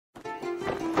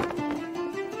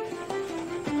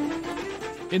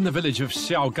In the village of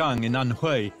Xiaogang in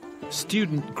Anhui,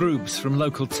 student groups from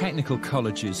local technical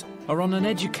colleges are on an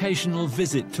educational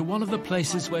visit to one of the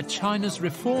places where China's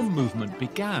reform movement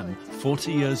began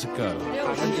 40 years ago.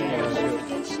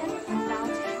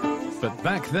 But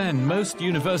back then, most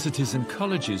universities and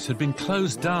colleges had been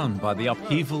closed down by the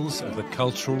upheavals of the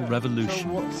Cultural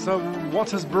Revolution. So what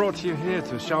has brought you here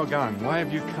to Xiaogang? Why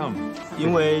have you come?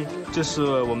 因为这是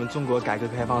我们中国改革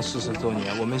开放40周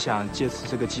年，我们想借此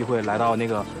这个机会来到那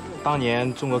个当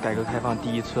年中国改革开放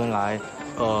第一村来，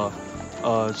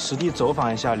实地走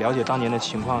访一下，了解当年的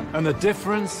情况。And the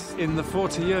difference in the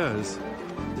 40 years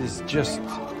is just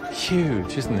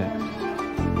huge, isn't it?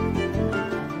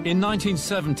 In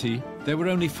 1970, there were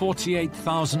only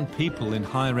 48,000 people in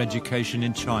higher education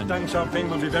in China. Deng Xiaoping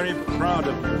will be very proud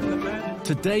of you.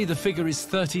 Today, the figure is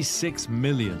 36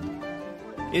 million.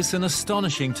 It's an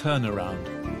astonishing turnaround.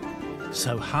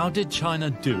 So how did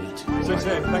China do it?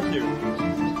 Thank you.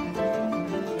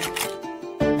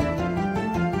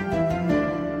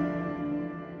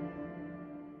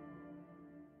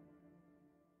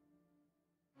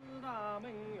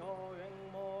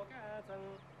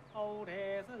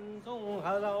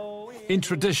 In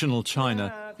traditional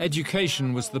China,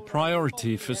 education was the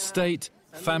priority for state,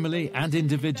 family and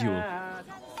individual.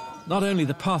 Not only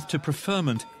the path to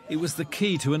preferment, it was the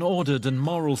key to an ordered and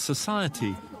moral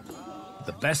society.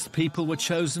 The best people were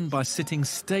chosen by sitting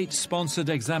state-sponsored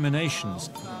examinations.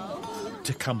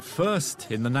 To come first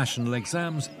in the national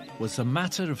exams was a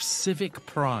matter of civic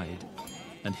pride.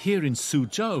 And here in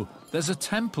Suzhou, there's a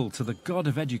temple to the god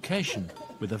of education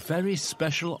with a very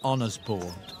special honours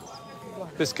board.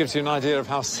 This gives you an idea of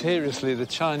how seriously the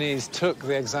Chinese took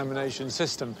the examination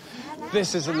system.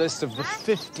 This is a list of the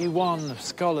 51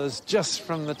 scholars just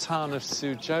from the town of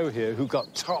Suzhou here who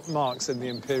got top marks in the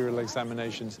imperial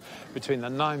examinations between the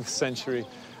 9th century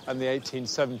and the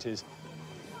 1870s.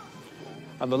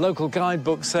 And the local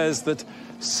guidebook says that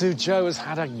Suzhou has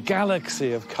had a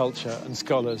galaxy of culture and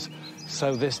scholars,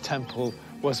 so this temple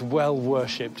was well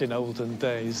worshipped in olden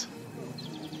days.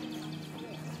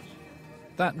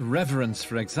 That reverence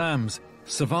for exams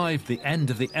survived the end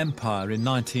of the empire in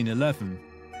 1911.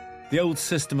 The old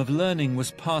system of learning was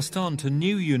passed on to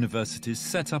new universities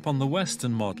set up on the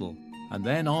Western model, and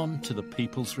then on to the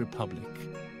People's Republic.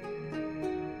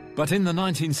 But in the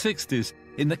 1960s,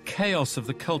 in the chaos of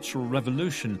the Cultural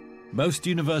Revolution, most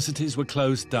universities were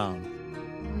closed down.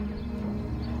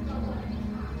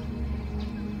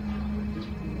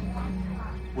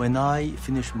 When I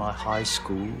finished my high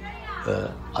school,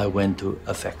 I went to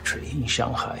a factory in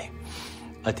Shanghai.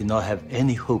 I did not have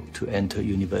any hope to enter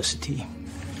university.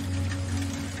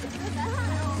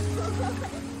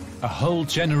 A whole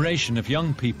generation of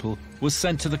young people was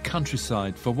sent to the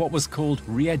countryside for what was called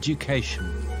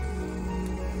re-education.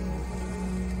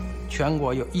 全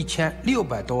国有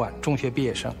1600多万中学毕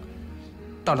业生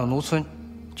到了农村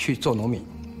去做农民。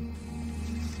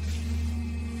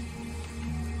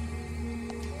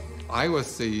 I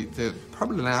was the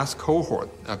probably last cohort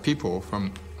of people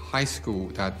from high school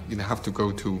that have to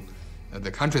go to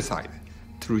the countryside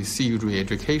to receive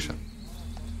re-education.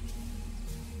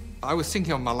 I was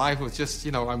thinking of my life was just,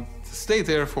 I'm to stay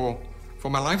there for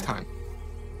my lifetime.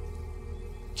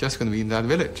 Just going to be in that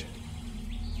village.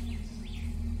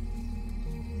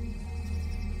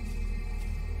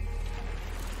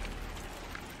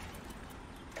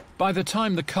 By the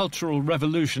time the Cultural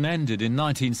Revolution ended in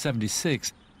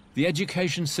 1976, the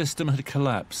education system had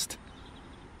collapsed.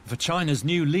 For China's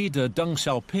new leader, Deng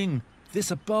Xiaoping,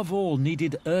 this above all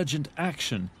needed urgent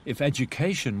action if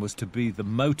education was to be the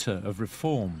motor of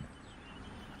reform.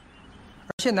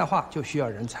 现代化就需要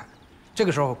人才，这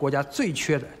个时候国家最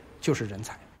缺的就是人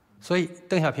才。所以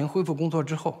邓小平恢复工作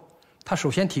之后，他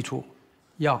首先提出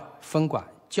要分管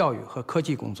教育和科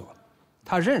技工作。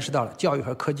他认识到了教育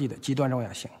和科技的极端重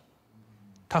要性，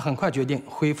他很快决定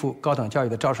恢复高等教育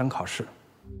的招生考试。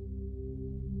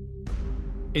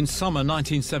 In summer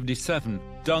 1977,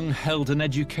 Deng held an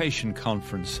education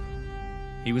conference.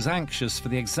 He was anxious for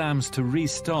the exams to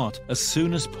restart as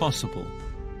soon as possible.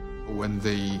 When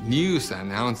the news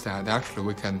announced that actually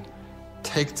we can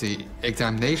take the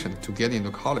examination to get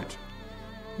into college,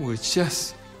 we were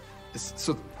just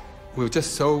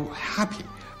so happy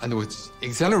and we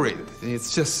exhilarated.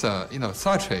 It's just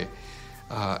such a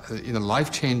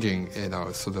life-changing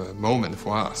sort of moment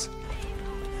for us.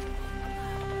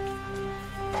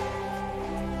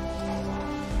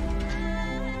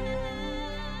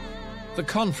 The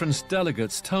conference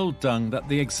delegates told Deng that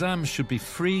the exams should be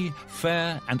free,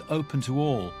 fair and open to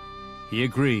all. He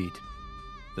agreed.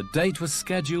 The date was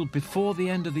scheduled before the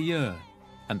end of the year,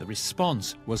 and the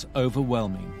response was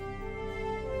overwhelming.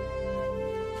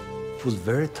 It was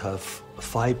very tough.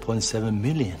 5.7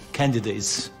 million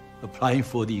candidates applying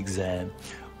for the exam.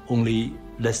 Only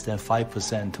less than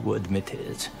 5% were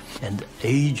admitted. And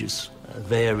ages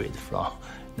varied from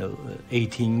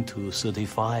 18 to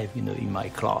 35, in my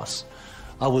class.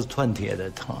 I was 20 at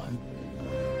that time.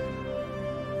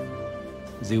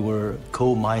 They were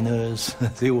coal miners,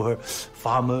 they were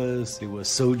farmers, they were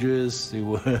soldiers, they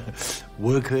were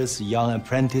workers, young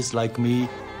apprentices like me.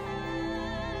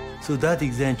 So that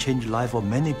exam changed the life of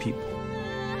many people.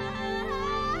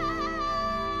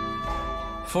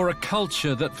 For a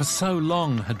culture that for so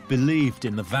long had believed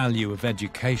in the value of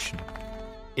education,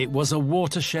 it was a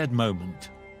watershed moment.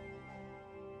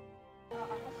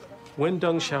 When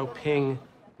Deng Xiaoping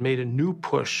made a new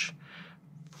push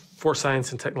for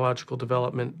science and technological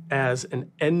development as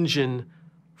an engine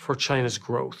for China's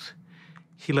growth,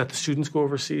 he let the students go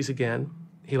overseas again.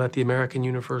 He let the American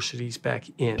universities back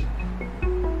in.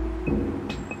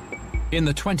 In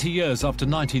the 20 years after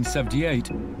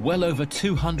 1978, well over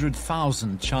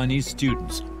 200,000 Chinese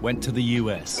students went to the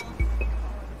US.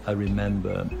 I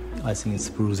remember, I think it's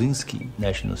Brzezinski,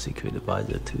 National Security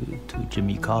Advisor to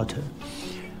Jimmy Carter,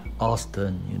 asked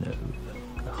them,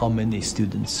 how many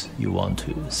students you want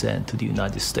to send to the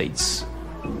United States.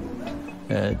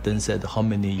 Then said how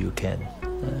many you can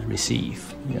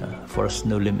receive. First,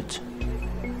 no limit.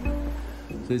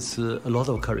 So it's a lot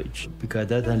of courage, because at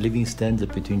that time living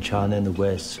standard between China and the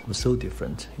West was so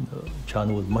different.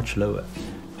 China was much lower,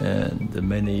 and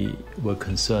many were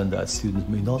concerned that students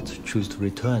may not choose to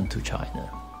return to China.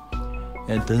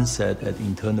 And Deng said at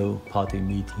internal party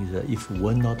meetings that if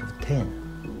 1 out of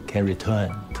 10 can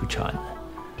return to China,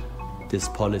 this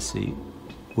policy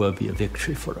will be a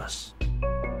victory for us.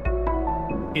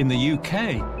 In the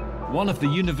UK, one of the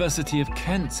University of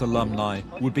Kent's alumni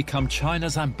would become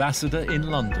China's ambassador in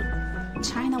London.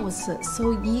 China was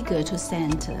so eager to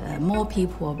send more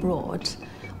people abroad.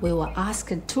 We were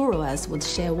asked, two of us would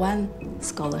share one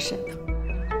scholarship.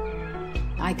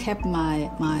 I kept my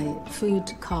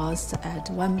food costs at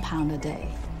 £1 a day.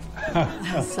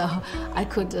 So I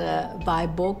could buy a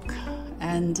book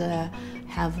and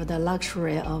have the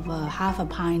luxury of half a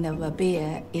pint of a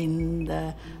beer in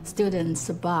the students'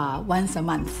 bar once a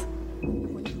month.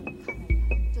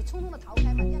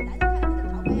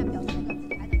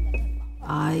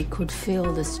 I could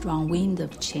feel the strong wind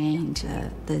of change.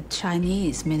 The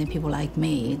Chinese, many people like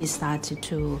me, started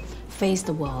to face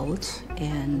the world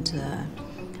and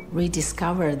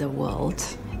rediscover the world,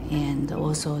 and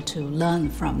also to learn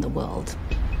from the world.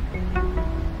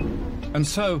 And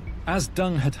so, as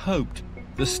Deng had hoped,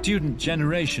 the student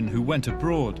generation who went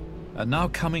abroad are now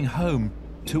coming home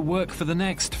to work for the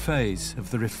next phase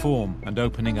of the reform and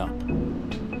opening up.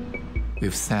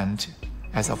 We've sent,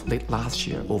 as of late last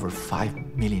year, over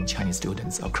 5 million Chinese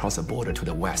students across the border to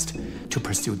the West to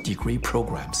pursue degree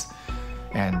programs.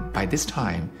 And by this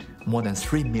time, more than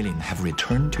 3 million have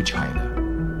returned to China.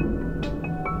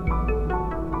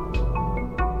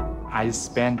 I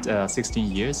spent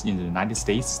 16 years in the United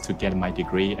States to get my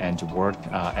degree and to work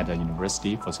at the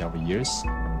university for several years.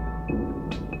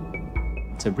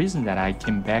 The reason that I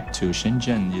came back to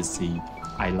Shenzhen is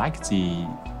I like the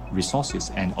resources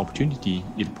and opportunity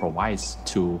it provides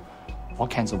to all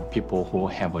kinds of people who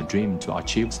have a dream to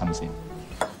achieve something.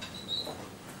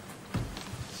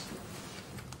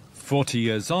 40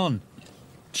 years on,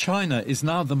 China is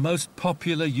now the most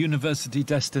popular university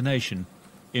destination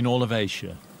in all of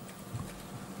Asia.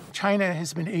 China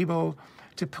has been able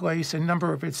to place a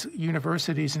number of its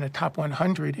universities in the top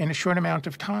 100 in a short amount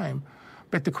of time.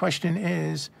 But the question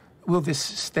is, will this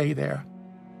stay there?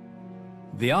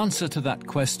 The answer to that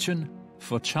question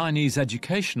for Chinese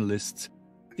educationalists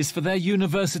is for their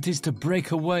universities to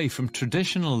break away from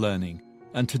traditional learning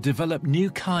and to develop new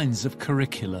kinds of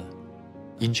curricula.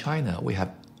 In China, we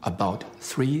have about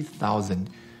 3,000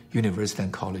 universities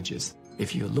and colleges.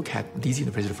 If you look at these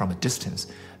universities from a distance,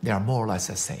 they are more or less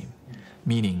the same,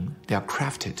 meaning they are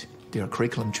crafted, their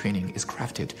curriculum training is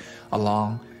crafted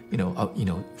along,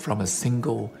 from a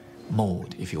single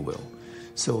mold, if you will.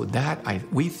 So that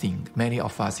we think many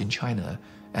of us in China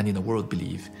and in the world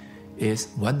believe is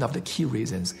one of the key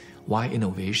reasons why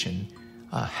innovation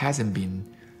hasn't been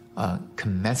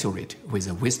commensurate with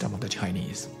the wisdom of the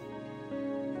Chinese.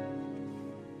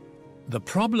 The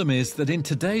problem is that in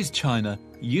today's China,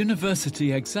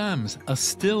 university exams are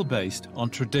still based on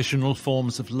traditional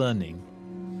forms of learning.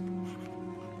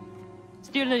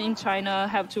 Students in China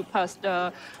have to pass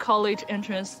the college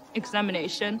entrance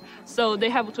examination, so they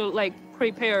have to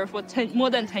prepare for more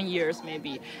than 10 years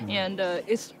maybe, and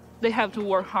they have to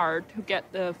work hard to get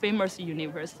the famous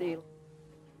university.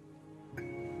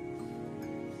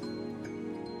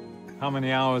 How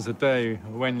many hours a day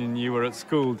when you were at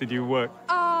school did you work?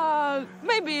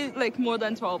 Maybe like more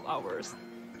than 12 hours.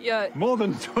 Yeah. More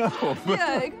than 12?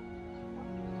 Yeah.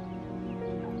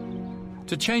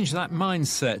 To change that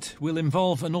mindset will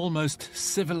involve an almost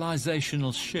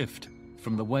civilizational shift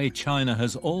from the way China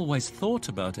has always thought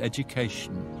about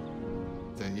education.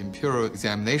 The imperial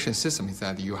examination system is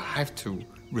that you have to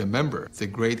remember the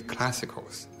great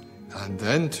classicals and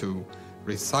then to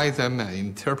recite them and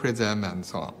interpret them and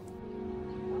so on.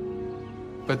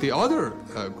 But the other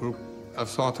group of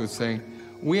thought was saying,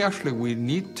 we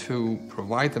need to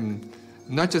provide them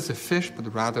not just a fish,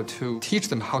 but rather to teach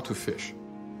them how to fish,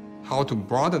 how to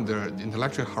broaden their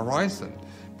intellectual horizon,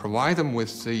 provide them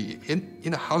with the,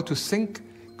 how to think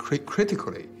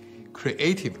critically,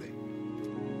 creatively.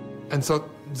 And so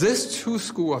these two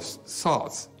schools of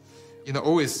thoughts,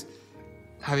 always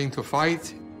having to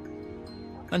fight.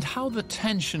 And how the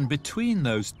tension between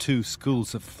those two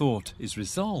schools of thought is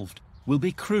resolved will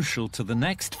be crucial to the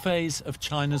next phase of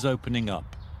China's opening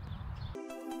up.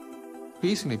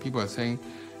 Recently, people are saying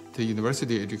the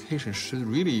university education should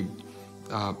really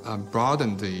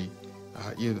broaden the,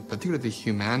 particularly the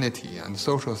humanity and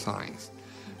social science.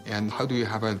 And how do you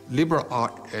have a liberal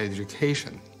art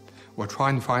education? We're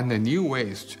trying to find new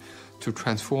ways to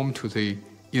transform to the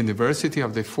university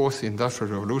of the fourth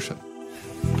industrial revolution.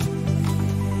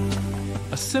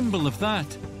 A symbol of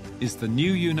that is the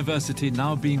new university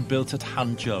now being built at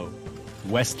Hangzhou,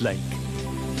 Westlake.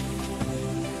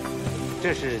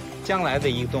 这是将来的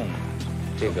一栋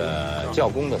这个教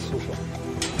工的宿舍。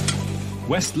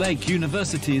 Westlake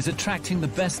University is attracting the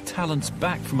best talents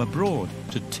back from abroad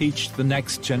to teach the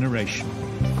next generation.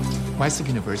 Westlake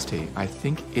University, I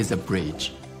think, is a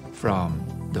bridge from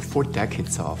the 4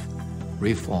 decades of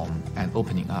reform and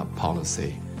opening up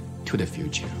policy to the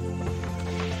future.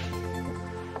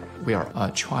 We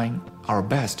are trying our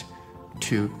best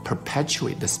to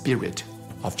perpetuate the spirit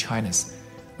of China's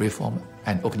reform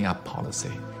and opening up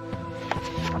policy.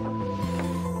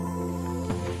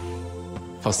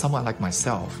 For someone like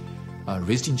myself,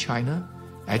 raised in China,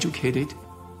 educated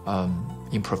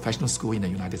in professional school in the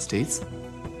United States,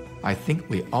 I think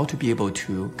we ought to be able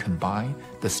to combine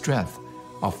the strength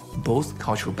of both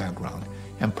cultural background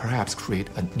and perhaps create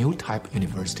a new type of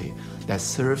university that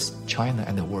serves China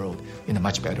and the world in a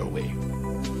much better way.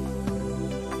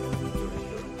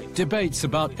 Debates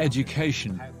about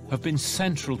education have been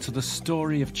central to the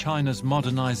story of China's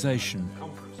modernization,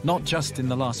 not just in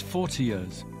the last 40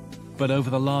 years, but over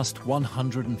the last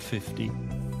 150.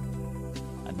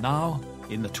 And now,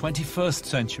 in the 21st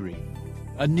century,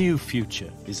 a new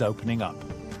future is opening up.